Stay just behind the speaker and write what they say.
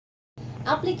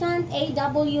Applicant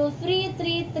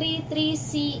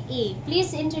AW3333CE,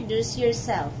 please introduce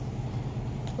yourself.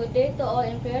 Good day to all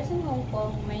employers in Hong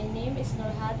Kong. My name is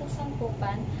Norhata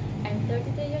Sangcopan. I'm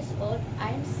 33 years old.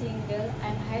 I'm single.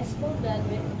 I'm high school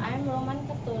graduate. I'm Roman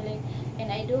Catholic,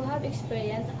 and I do have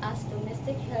experience as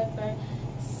domestic helper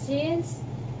since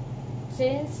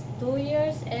 2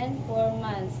 years and 4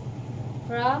 months,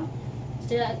 from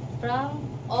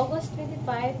August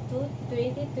 25 to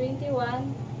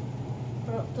 2021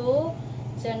 to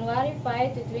January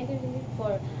 5 to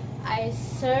 2024. I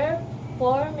serve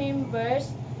 4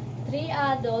 members, 3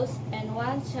 adults, and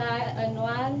one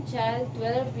child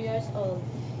 12 years old.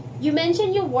 You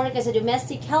mentioned you work as a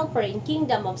domestic helper in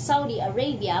Kingdom of Saudi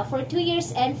Arabia for 2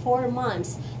 years and 4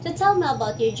 months. So tell me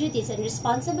about your duties and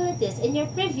responsibilities in your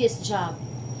previous job.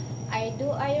 I do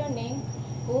ironing,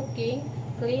 cooking,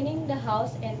 cleaning the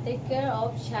house, and take care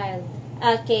of child.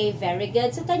 Okay, very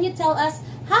good. So can you tell us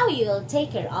how you will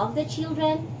take care of the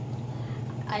children?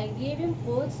 I give him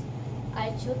foods,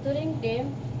 I tutoring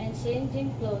them, and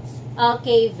changing clothes.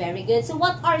 Okay, very good. So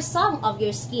what are some of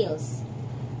your skills?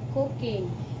 Cooking.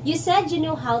 You said you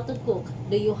know how to cook.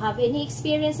 Do you have any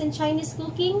experience in Chinese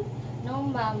cooking? No,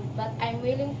 ma'am, but I'm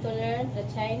willing to learn the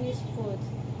Chinese food.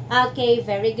 Okay,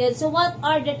 very good. So what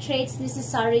are the traits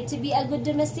necessary to be a good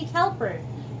domestic helper?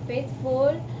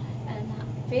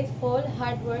 Faithful,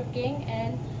 hardworking,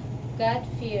 and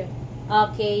God-fear.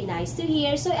 Okay, nice to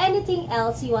hear. So anything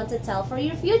else you want to tell for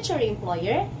your future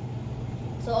employer?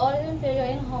 To all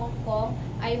employers in Hong Kong,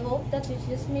 I hope that you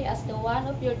choose me as the one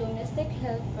of your domestic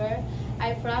helper.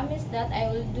 I promise that I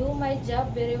will do my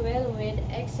job very well with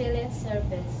excellent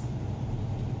service.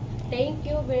 Thank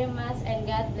you very much, and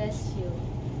God bless you.